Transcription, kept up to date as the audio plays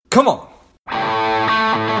Come on.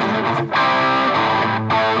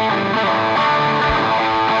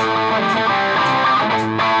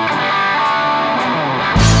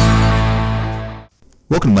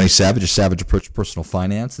 Welcome to Money Savage, a savage approach to personal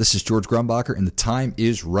finance. This is George Grumbacher, and the time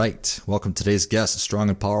is right. Welcome to today's guest, strong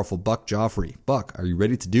and powerful Buck Joffrey. Buck, are you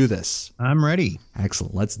ready to do this? I'm ready.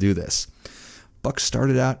 Excellent. Let's do this. Buck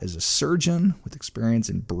started out as a surgeon with experience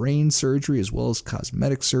in brain surgery as well as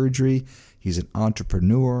cosmetic surgery. He's an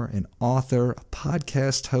entrepreneur, an author, a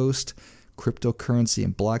podcast host, cryptocurrency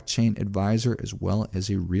and blockchain advisor, as well as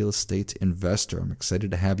a real estate investor. I'm excited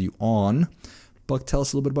to have you on. Buck, tell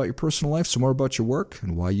us a little bit about your personal life, some more about your work,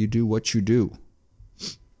 and why you do what you do.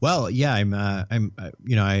 Well, yeah, I'm an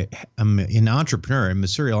entrepreneur. I'm a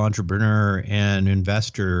serial entrepreneur and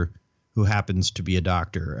investor who happens to be a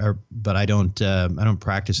doctor, but I don't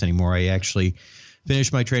practice anymore. I actually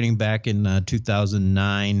finished my training back in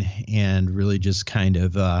 2009 and really just kind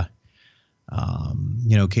of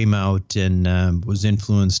came out and was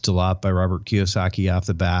influenced a lot by Robert Kiyosaki off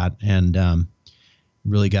the bat, and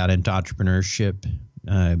really got into entrepreneurship,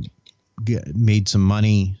 made some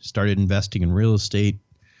money, started investing in real estate,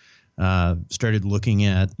 started looking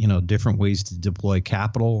at, different ways to deploy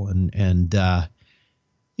capital. And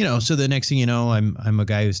so the next thing you know, I'm a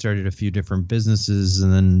guy who started a few different businesses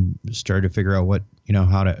and then started to figure out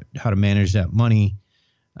how to manage that money.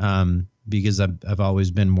 Because I've always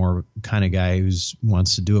been more kind of guy who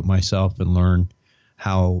wants to do it myself and learn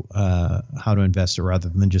how to invest it rather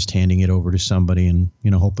than just handing it over to somebody and,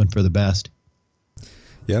 hoping for the best.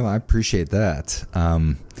 Yeah, I appreciate that.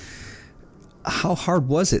 How hard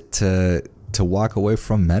was it to walk away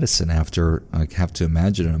from medicine after, I have to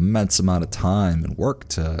imagine, an immense amount of time and work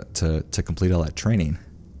to complete all that training?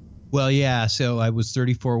 Well, yeah. So I was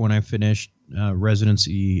 34 when I finished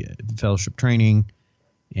residency fellowship training,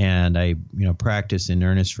 and I, practiced in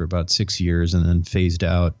earnest for about 6 years and then phased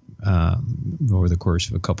out over the course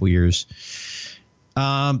of a couple years.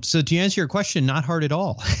 So to answer your question, not hard at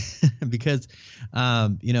all, because,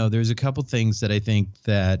 there's a couple things that I think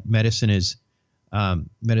that medicine is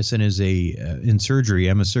in surgery.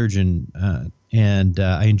 I'm a surgeon, and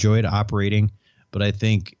I enjoyed operating, but I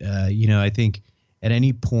think at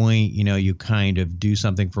any point, you kind of do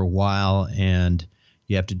something for a while and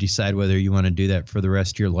you have to decide whether you want to do that for the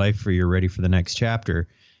rest of your life or you're ready for the next chapter.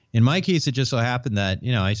 In my case, it just so happened that,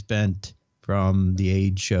 I spent from the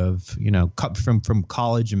age of, from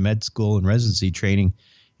college and med school and residency training,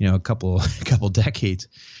 a couple decades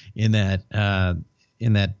in that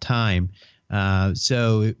time.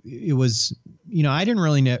 So it was, I didn't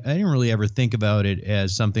really ever think about it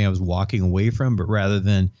as something I was walking away from, but rather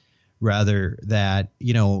that,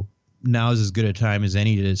 now is as good a time as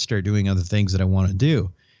any to start doing other things that I want to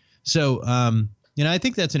do. So, I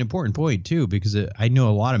think that's an important point too, because I know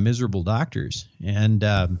a lot of miserable doctors, and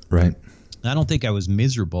right. I don't think I was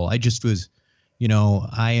miserable. I just was,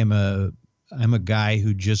 I'm a guy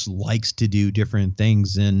who just likes to do different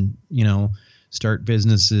things and, start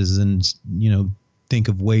businesses and, think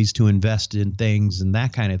of ways to invest in things and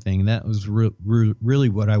that kind of thing. That was really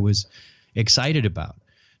what I was excited about.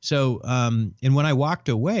 So, and when I walked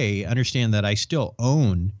away, understand that I still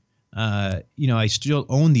own, I still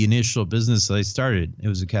own the initial business that I started. It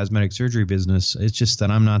was a cosmetic surgery business. It's just that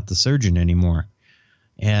I'm not the surgeon anymore.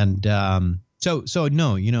 And, so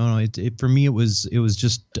no, for me, it was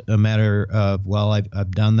just a matter of, well,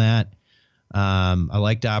 I've done that. I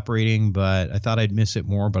liked operating, but I thought I'd miss it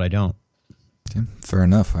more, but I don't. Okay, fair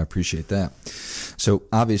enough. I appreciate that. So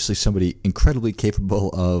obviously somebody incredibly capable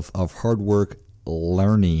of hard work,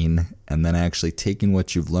 learning, and then actually taking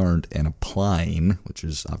what you've learned and applying, which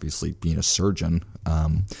is obviously being a surgeon,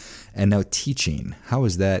 and now teaching. How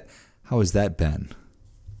has that been?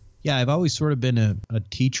 Yeah, I've always sort of been a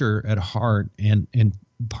teacher at heart, and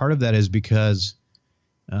part of that is because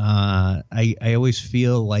I always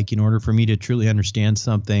feel like in order for me to truly understand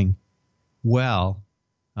something well,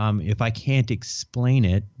 if I can't explain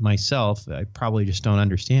it myself, I probably just don't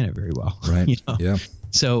understand it very well. Right. Yeah.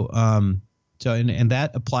 So, and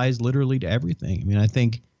that applies literally to everything. I mean, I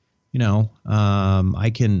think,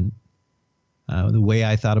 I can, the way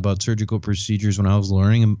I thought about surgical procedures when I was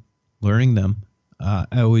learning them,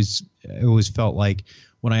 I always felt like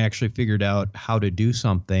when I actually figured out how to do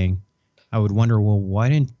something, I would wonder, well, why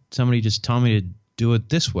didn't somebody just tell me to do it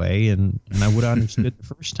this way? And I would have understood the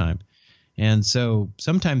first time. And so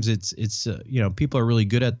sometimes it's people are really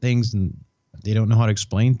good at things and they don't know how to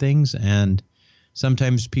explain things. And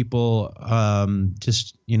sometimes people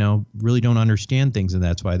just, really don't understand things, and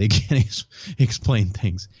that's why they can't explain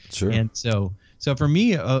things. Sure. And so So for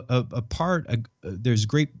me, there's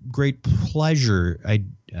great pleasure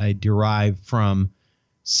I derive from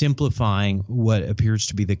simplifying what appears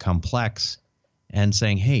to be the complex and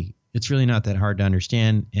saying, hey, it's really not that hard to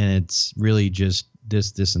understand, and it's really just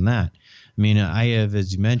this, and that. I mean, I have,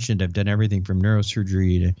 as you mentioned, I've done everything from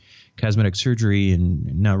neurosurgery to cosmetic surgery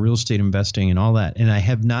and now real estate investing and all that. And I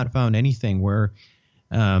have not found anything where,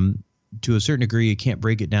 to a certain degree, you can't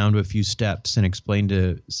break it down to a few steps and explain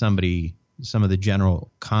to somebody some of the general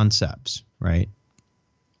concepts, right?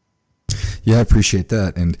 Yeah, I appreciate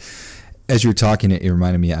that. And as you were talking, it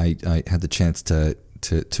reminded me, I had the chance to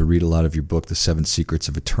read a lot of your book, The 7 Secrets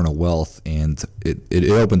of Eternal Wealth. And it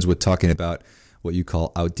opens with talking about what you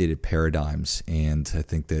call outdated paradigms. And I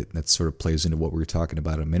think that sort of plays into what we were talking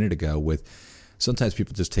about a minute ago with sometimes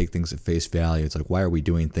people just take things at face value. It's like, why are we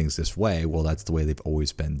doing things this way? Well, that's the way they've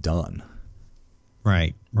always been done.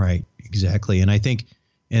 Right, exactly. And I think,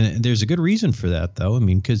 and there's a good reason for that, though. I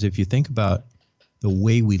mean, because if you think about the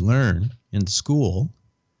way we learn in school,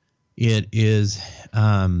 it is,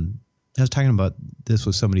 I was talking about this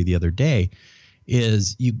with somebody the other day,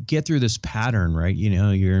 is you get through this pattern, right? You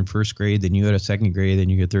know, you're in first grade, then you go to second grade, then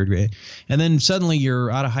you go third grade, and then suddenly you're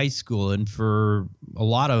out of high school. And for a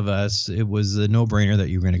lot of us, it was a no-brainer that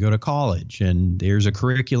you're going to go to college, and there's a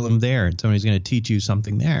curriculum there, and somebody's going to teach you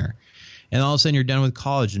something there. And all of a sudden you're done with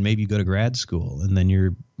college, and maybe you go to grad school, and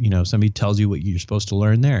then somebody tells you what you're supposed to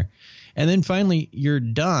learn there. And then finally you're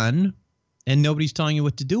done, and nobody's telling you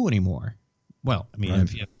what to do anymore. Well, I mean, right.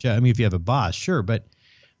 if you have a boss, sure, but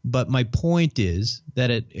my point is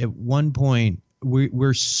that at one point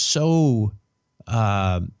we're so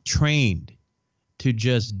trained to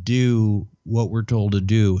just do what we're told to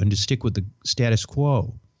do and to stick with the status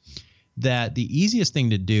quo that the easiest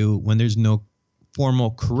thing to do when there's no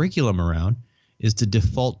formal curriculum around is to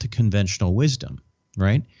default to conventional wisdom,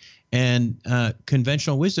 right? And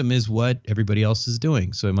conventional wisdom is what everybody else is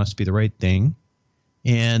doing, so it must be the right thing.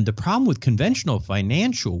 And the problem with conventional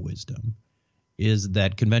financial wisdom is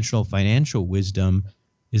that conventional financial wisdom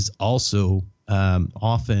is also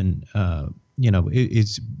often,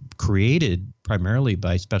 it's created primarily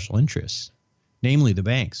by special interests, namely the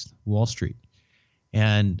banks, Wall Street.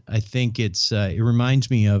 And I think it reminds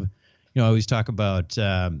me of, I always talk about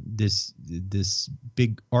this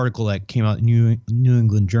big article that came out in New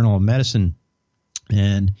England Journal of Medicine,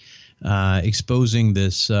 and exposing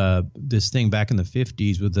this thing back in the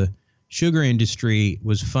 50s with the sugar industry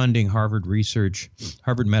was funding Harvard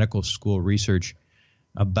Medical School research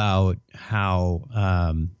about how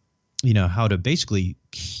to basically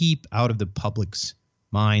keep out of the public's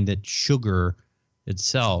mind that sugar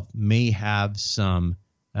itself may have some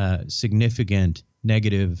significant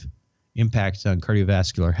negative impacts on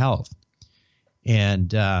cardiovascular health.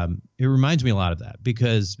 And it reminds me a lot of that,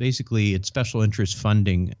 because basically it's special interest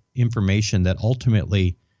funding information that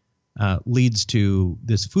ultimately leads to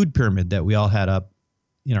this food pyramid that we all had up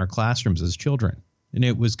in our classrooms as children. And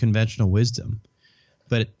it was conventional wisdom,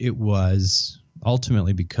 but it was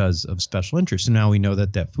ultimately because of special interest. And now we know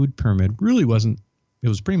that food pyramid really wasn't, it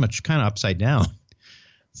was pretty much kind of upside down.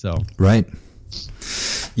 So right.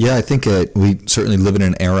 Yeah, I think we certainly live in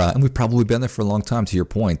an era, and we've probably been there for a long time, to your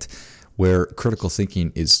point, where critical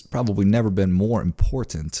thinking is probably never been more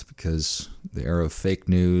important, because the era of fake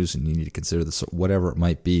news, and you need to consider this, whatever it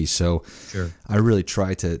might be. So sure. I really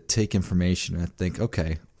try to take information and think,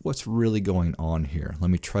 okay, what's really going on here? Let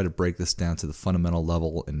me try to break this down to the fundamental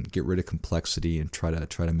level and get rid of complexity and try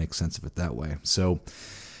to make sense of it that way. So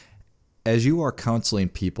as you are counseling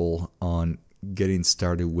people on getting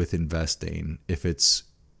started with investing, if it's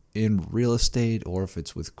in real estate or if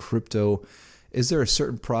it's with crypto, is there a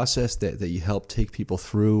certain process that you help take people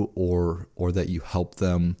through, or that you help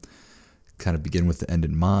them kind of begin with the end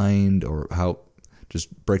in mind, or how?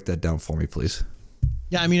 Just break that down for me, please.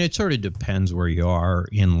 Yeah, I mean, it sort of depends where you are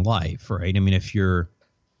in life, right? I mean, if you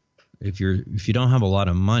don't have a lot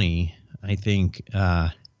of money, I think,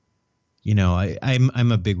 I'm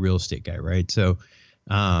a big real estate guy, right? So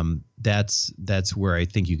that's where I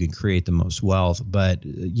think you can create the most wealth. But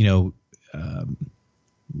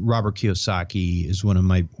Robert Kiyosaki is one of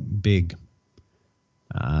my big,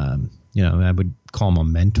 I would call him a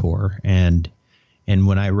mentor. And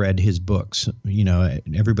when I read his books,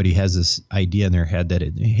 everybody has this idea in their head that,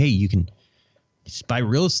 hey, you can just buy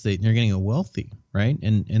real estate and you're getting wealthy, right?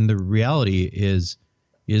 And the reality is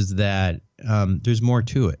that there's more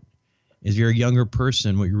to it. If you're a younger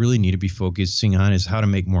person, what you really need to be focusing on is how to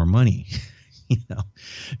make more money.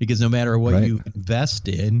 Because no matter what right. you invest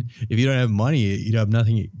in, if you don't have money, you have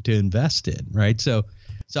nothing to invest in, right? So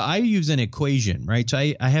I use an equation, right? So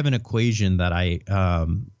I have an equation that I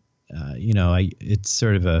it's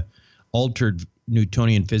sort of a altered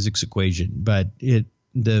Newtonian physics equation, but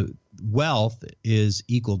the wealth is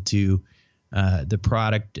equal to the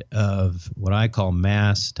product of what I call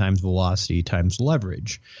mass times velocity times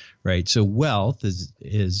leverage, right? So wealth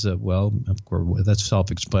is well, of course, that's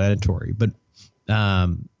self-explanatory, but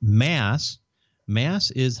mass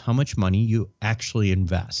is how much money you actually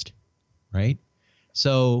invest, right?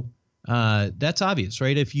 So that's obvious,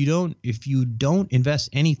 right? If you don't invest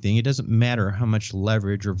anything, it doesn't matter how much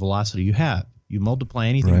leverage or velocity you have. You multiply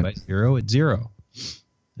anything by zero, it's zero.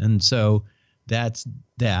 And so that's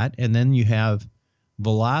that. And then you have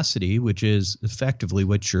velocity, which is effectively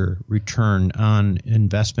what your return on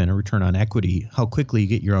investment or return on equity, how quickly you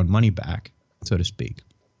get your own money back, so to speak.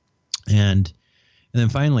 And then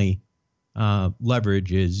finally,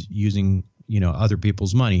 leverage is using, other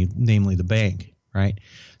people's money, namely the bank, right?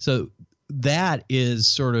 So that is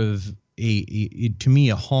sort of to me,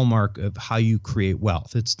 a hallmark of how you create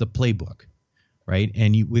wealth. It's the playbook, right?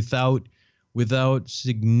 And without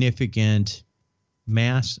significant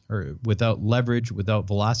mass or without leverage, without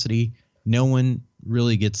velocity, no one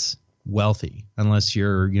really gets wealthy unless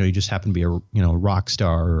you just happen to be a rock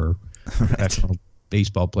star or professional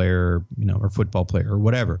baseball player, or football player or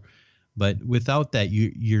whatever. But without that,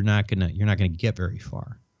 you're not gonna get very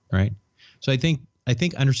far, right? So I think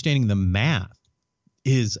understanding the math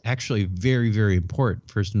is actually very, very important,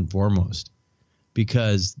 first and foremost,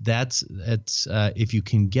 because that's if you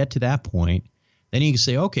can get to that point, then you can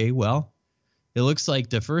say, okay, well, it looks like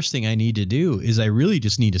the first thing I need to do is I really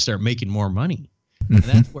just need to start making more money. And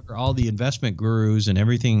that's where all the investment gurus and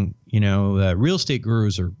everything, real estate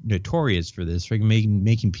gurus are notorious for this, for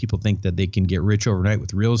making people think that they can get rich overnight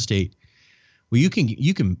with real estate. Well, you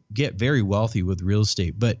can get very wealthy with real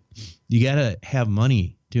estate, but you got to have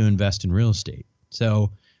money to invest in real estate.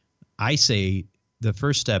 So I say the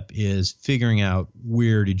first step is figuring out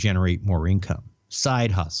where to generate more income.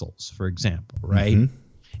 Side hustles, for example, right? Mm-hmm.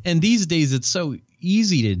 And these days it's so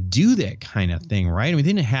easy to do that kind of thing, right? I mean,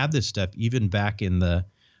 they didn't have this stuff even back in the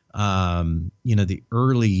the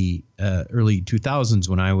early 2000s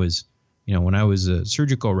when I was a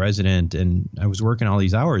surgical resident and I was working all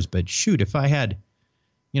these hours. But shoot, if I had,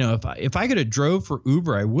 if I could have drove for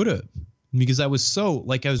Uber, I would have, because I was I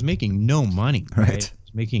was making no money, right? I was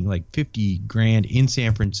making like $50,000 in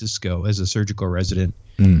San Francisco as a surgical resident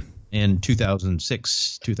in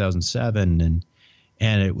 2006, 2007,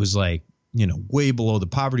 and it was like, way below the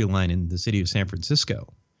poverty line in the city of San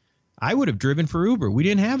Francisco. I would have driven for Uber. We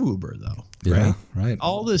didn't have Uber though. Yeah, right.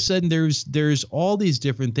 All of a sudden there's all these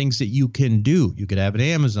different things that you can do. You could have an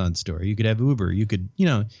Amazon store. You could have Uber. You could,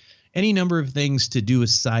 any number of things to do a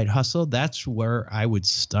side hustle. That's where I would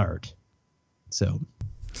start. So.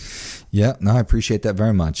 Yeah, no, I appreciate that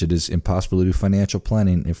very much. It is impossible to do financial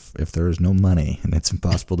planning if there is no money, and it's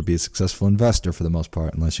impossible to be a successful investor for the most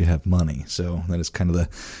part unless you have money. So that is kind of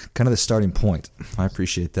the starting point. I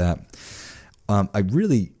appreciate that. I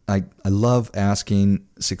love asking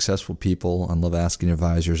successful people. I love asking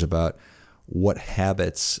advisors about what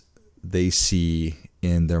habits they see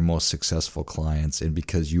in their most successful clients. And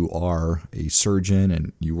because you are a surgeon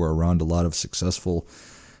and you are around a lot of successful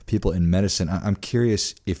people in medicine, I'm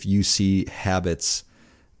curious if you see habits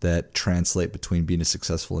that translate between being a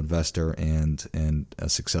successful investor and a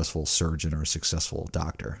successful surgeon or a successful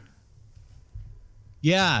doctor.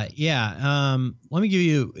 Yeah. Let me give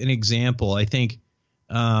you an example. I think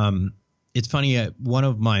it's funny. One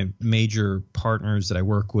of my major partners that I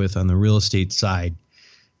work with on the real estate side,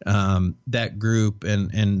 that group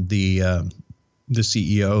and the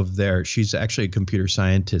CEO of there, she's actually a computer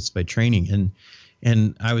scientist by training,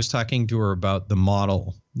 and I was talking to her about the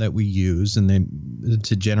model that we use and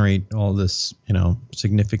to generate all this,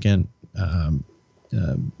 significant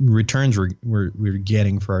returns we're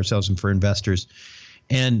getting for ourselves and for investors.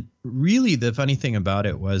 And really, the funny thing about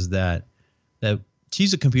it was that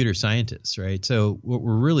she's a computer scientist, right? So what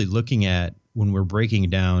we're really looking at when we're breaking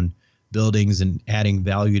down buildings and adding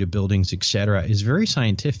value to buildings, et cetera, is very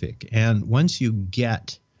scientific. And once you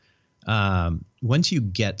get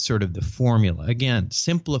sort of the formula, again,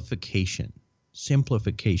 simplification.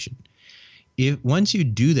 Once you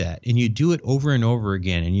do that and you do it over and over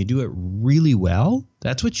again and you do it really well,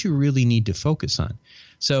 that's what you really need to focus on.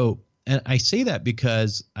 So, and I say that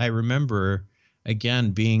because I remember,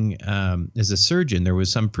 again, being as a surgeon, there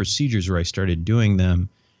was some procedures where I started doing them,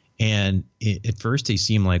 and at first they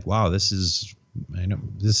seemed like, wow, this is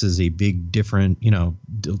a big different, a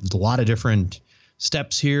lot of different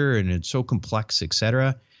steps here, and it's so complex, et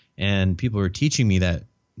cetera. And people were teaching me that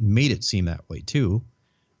made it seem that way too.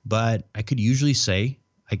 But I could usually say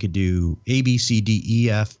I could do A, B, C, D, E,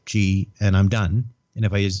 F, G, and I'm done. And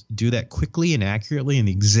if I just do that quickly and accurately in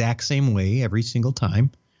the exact same way every single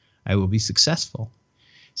time, I will be successful.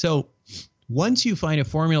 So once you find a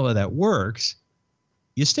formula that works,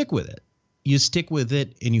 you stick with it. You stick with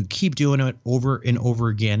it and you keep doing it over and over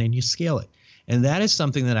again and you scale it. And that is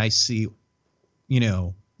something that I see,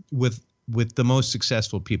 with the most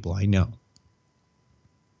successful people I know.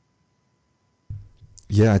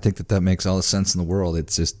 Yeah, I think that makes all the sense in the world.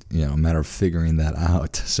 It's just, a matter of figuring that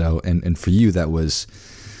out. So, and for you, that was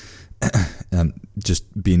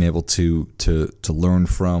just being able to learn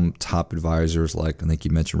from top advisors, like I think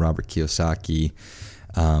you mentioned Robert Kiyosaki,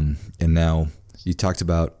 and now you talked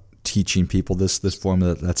about teaching people this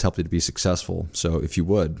formula that's helped you to be successful. So, if you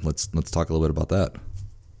would, let's talk a little bit about that.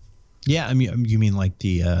 Yeah, I mean, you mean like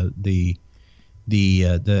the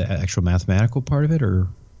actual mathematical part of it, or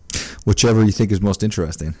whichever you think is most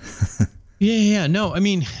interesting. Yeah. No, I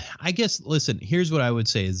mean, I guess, listen, here's what I would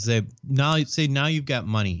say is that now you've got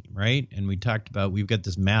money, right? And we talked about, we've got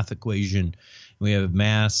this math equation, we have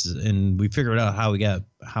mass, and we figured out how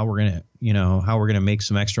we're going to make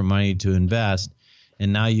some extra money to invest.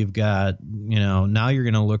 And now you've got, now you're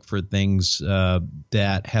going to look for things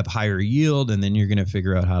that have higher yield, and then you're going to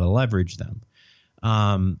figure out how to leverage them.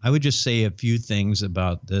 I would just say a few things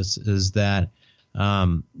about this is that,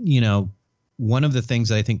 one of the things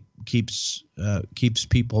that I think keeps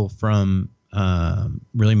people from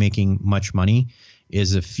really making much money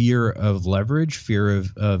is a fear of leverage, fear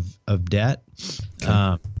of debt.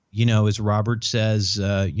 Okay. As Robert says,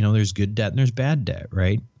 there's good debt and there's bad debt,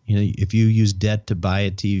 right? If you use debt to buy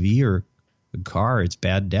a TV or a car, it's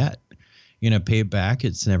bad debt. You're going to pay it back.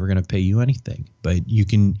 It's never going to pay you anything. But you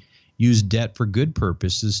can use debt for good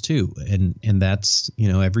purposes too. And that's,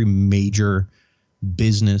 every major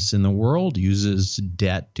business in the world uses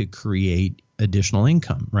debt to create additional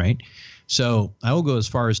income, right? So I will go as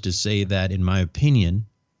far as to say that, in my opinion,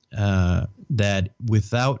 that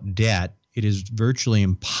without debt, it is virtually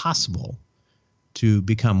impossible to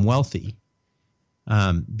become wealthy,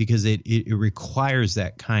 because it requires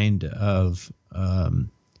that kind of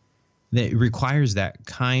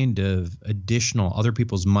additional other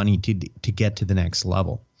people's money to get to the next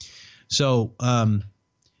level. So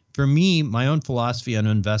for me, my own philosophy on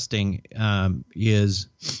investing is,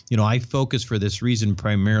 I focus for this reason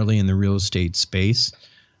primarily in the real estate space.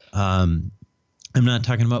 I'm not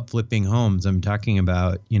talking about flipping homes. I'm talking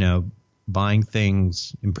about, buying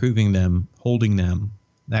things, improving them, holding them,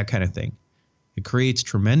 that kind of thing. It creates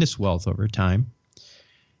tremendous wealth over time.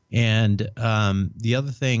 And the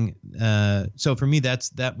other thing, so for me,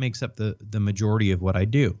 that makes up the majority of what I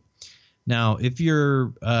do. Now, if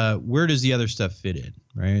you're, where does the other stuff fit in,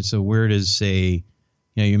 right? So where does, say,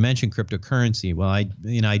 you mentioned cryptocurrency. Well, I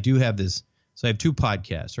do have this. So I have two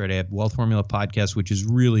podcasts, right? I have Wealth Formula Podcast, which is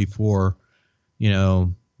really for,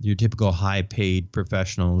 your typical high-paid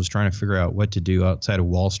professional who's trying to figure out what to do outside of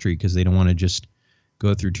Wall Street because they don't want to just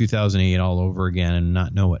go through 2008 all over again and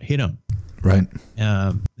not know what hit them. Right.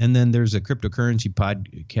 And then there's a cryptocurrency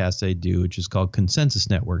podcast I do, which is called Consensus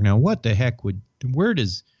Network. Now, what the heck where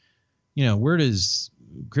does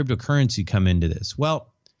cryptocurrency come into this?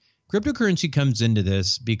 Well, cryptocurrency comes into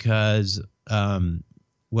this because,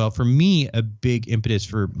 for me, a big impetus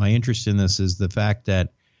for my interest in this is the fact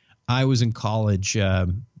that I was in college,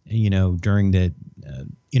 during the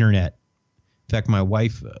internet. In fact, my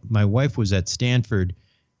wife was at Stanford,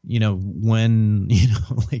 when,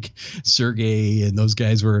 like Sergey and those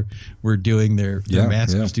guys were doing their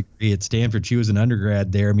master's degree at Stanford. She was an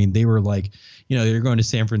undergrad there. I mean, they were like, they were going to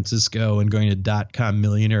San Francisco and going to .com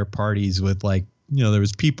millionaire parties with, like, there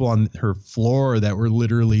was people on her floor that were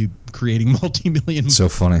literally creating multi-million so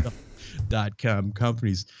funny .com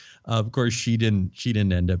companies. Of course, she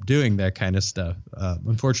didn't end up doing that kind of stuff,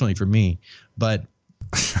 unfortunately for me. But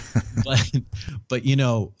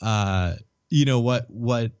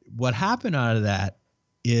what happened out of that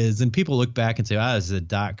is, and people look back and say, this is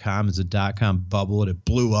a .com, it's a .com bubble, and it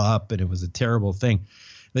blew up, and it was a terrible thing.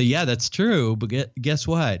 But yeah, that's true. But guess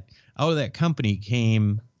what? Out of that company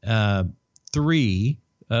came 3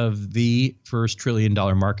 of the first $1 trillion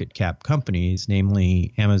market cap companies,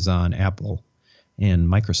 namely Amazon, Apple, and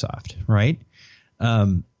Microsoft, right?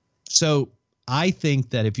 So I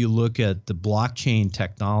think that if you look at the blockchain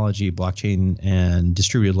technology, blockchain and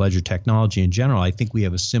distributed ledger technology in general, I think we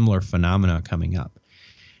have a similar phenomena coming up.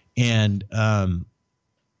 And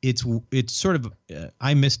it's sort of,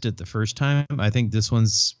 I missed it the first time. I think this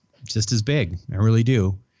one's just as big. I really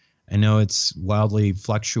do. I know it's wildly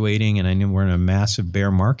fluctuating, and I know we're in a massive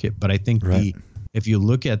bear market, but I think if you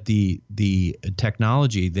look at the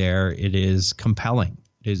technology there, it is compelling.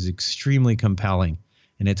 is extremely compelling.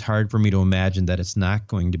 And it's hard for me to imagine that it's not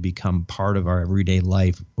going to become part of our everyday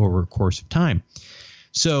life over a course of time.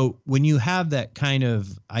 So when you have that kind of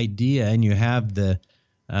idea and you have the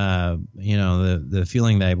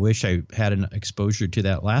feeling that I wish I had an exposure to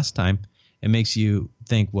that last time, it makes you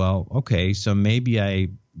think, well, okay, so maybe I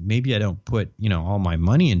don't put, all my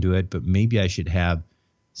money into it, but maybe I should have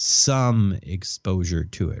some exposure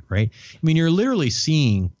to it, right? I mean, you're literally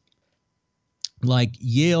seeing like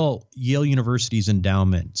Yale University's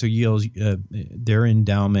endowment. So Yale's their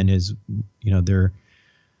endowment is, they're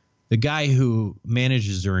the guy who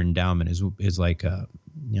manages their endowment is like a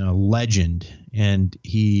legend, and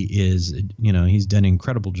he is he's done an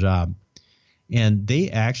incredible job. And they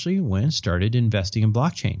actually went and started investing in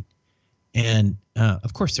blockchain. And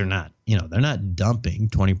of course, they're not dumping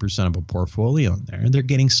 20% of a portfolio in there. They're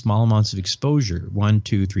getting small amounts of exposure, 1%,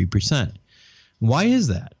 2%, 3%. Why is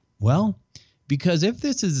that? Well, because if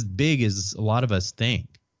this is as big as a lot of us think,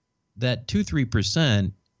 that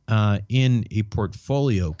 2-3% in a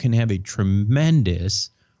portfolio can have a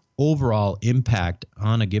tremendous overall impact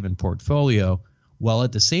on a given portfolio. While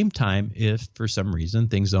at the same time, if for some reason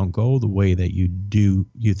things don't go the way that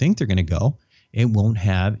you think they're going to go, it won't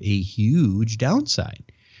have a huge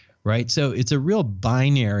downside, right? So it's a real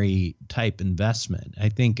binary type investment. I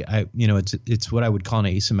think it's what I would call an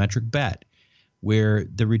asymmetric bet, where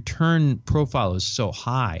the return profile is so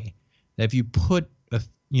high that if you put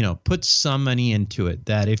some money into it,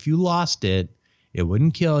 that if you lost it, it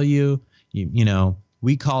wouldn't kill you.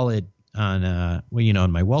 We call it on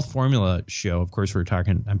in my Wealth Formula show, of course, I'm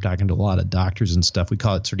talking to a lot of doctors and stuff. We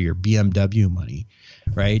call it sort of your BMW money,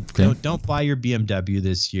 right? Okay. Don't buy your BMW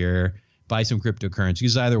this year. Buy some cryptocurrency,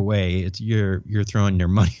 because either way, it's you're throwing your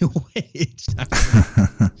money away. It's not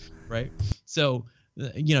right? So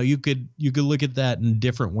you could look at that in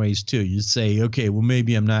different ways too. You say, okay, well,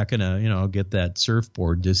 maybe I'm not gonna get that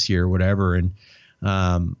surfboard this year or whatever, and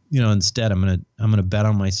instead I'm gonna bet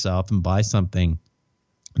on myself and buy something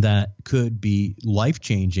that could be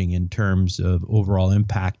life-changing in terms of overall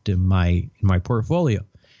impact in my portfolio.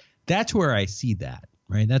 That's where I see that,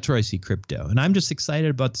 right? That's where I see crypto. And I'm just excited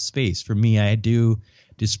about the space. For me, I do,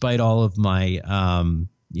 despite all of my,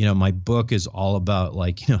 my book is all about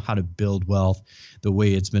how to build wealth the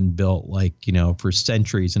way it's been built, for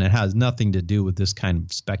centuries. And it has nothing to do with this kind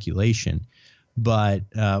of speculation. But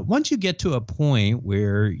once you get to a point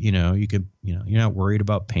where you're not worried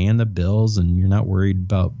about paying the bills, and you're not worried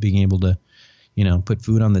about being able to put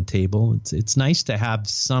food on the table, it's nice to have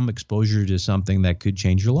some exposure to something that could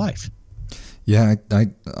change your life. Yeah, I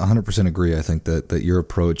 100% agree. I think that your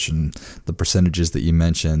approach and the percentages that you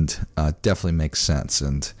mentioned definitely makes sense,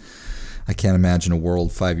 and I can't imagine a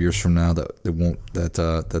world 5 years from now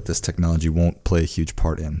that this technology won't play a huge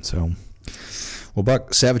part in. So. Well,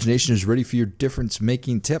 Buck, Savage Nation is ready for your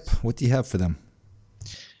difference-making tip. What do you have for them?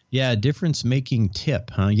 Yeah, difference-making tip,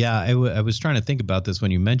 huh? Yeah, I was trying to think about this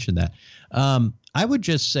when you mentioned that. I would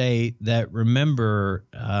just say that remember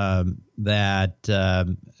that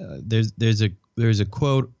there's a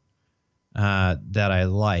quote that I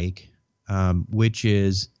like, which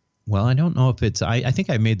is, well, I don't know if it's I think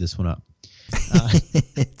I made this one up.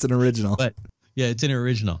 It's an original. But yeah, it's an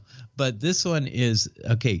original. But this one is,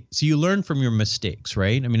 okay, so you learn from your mistakes,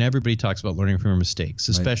 right? I mean, everybody talks about learning from your mistakes,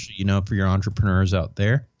 especially, right, for your entrepreneurs out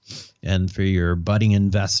there and for your budding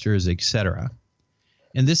investors, et cetera.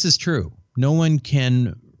 And this is true. No one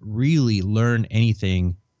can really learn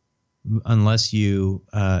anything unless you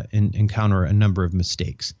encounter a number of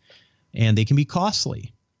mistakes. And they can be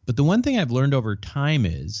costly. But the one thing I've learned over time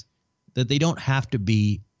is that they don't have to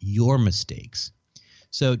be your mistakes.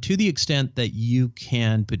 So to the extent that you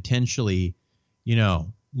can potentially,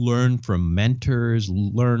 learn from mentors,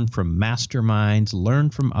 learn from masterminds, learn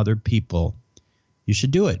from other people, you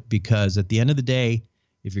should do it. Because at the end of the day,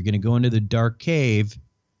 if you're going to go into the dark cave,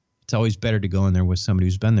 it's always better to go in there with somebody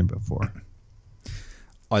who's been there before.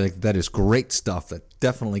 I think that is great stuff. That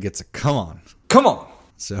definitely gets a come on.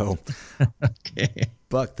 So, okay.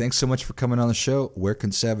 Buck, thanks so much for coming on the show. Where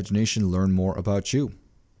can Savage Nation learn more about you?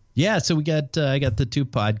 Yeah, so we got I got the two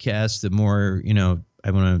podcasts. The more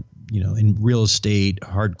I want to in real estate,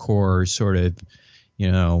 hardcore sort of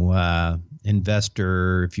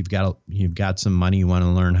investor. If you've got some money, you want to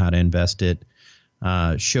learn how to invest it.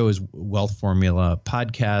 Show is Wealth Formula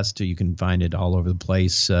podcast. You can find it all over the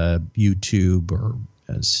place, YouTube or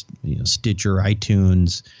Stitcher,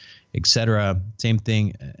 iTunes, etc. Same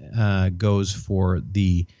thing goes for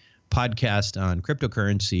the podcast on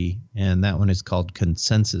cryptocurrency, and that one is called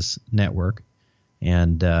Consensus Network.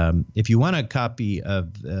 And if you want a copy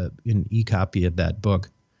of an e-copy of that book,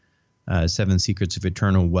 Seven Secrets of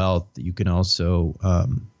Eternal Wealth, you can also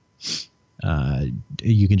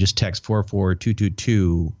you can just text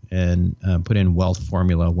 44222 and put in wealth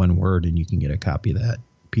formula, one word, and you can get a copy of that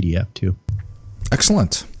PDF too.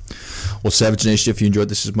 Excellent. Well, Savage Nation, if you enjoyed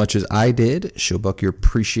this as much as I did, show Buck your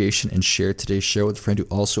appreciation and share today's show with a friend who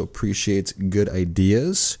also appreciates good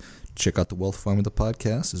ideas. Check out the Wealth Formula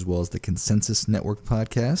podcast as well as the Consensus Network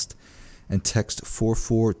podcast and text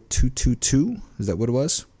 44222. Is that what it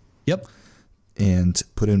was? Yep. And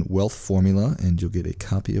put in Wealth Formula and you'll get a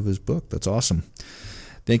copy of his book. That's awesome.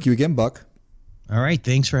 Thank you again, Buck. All right.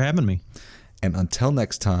 Thanks for having me. And until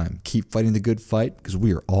next time, keep fighting the good fight because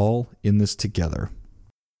we are all in this together.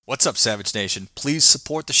 What's up, Savage Nation? Please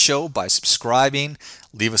support the show by subscribing,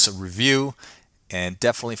 leave us a review, and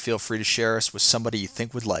definitely feel free to share us with somebody you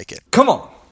think would like it. Come on.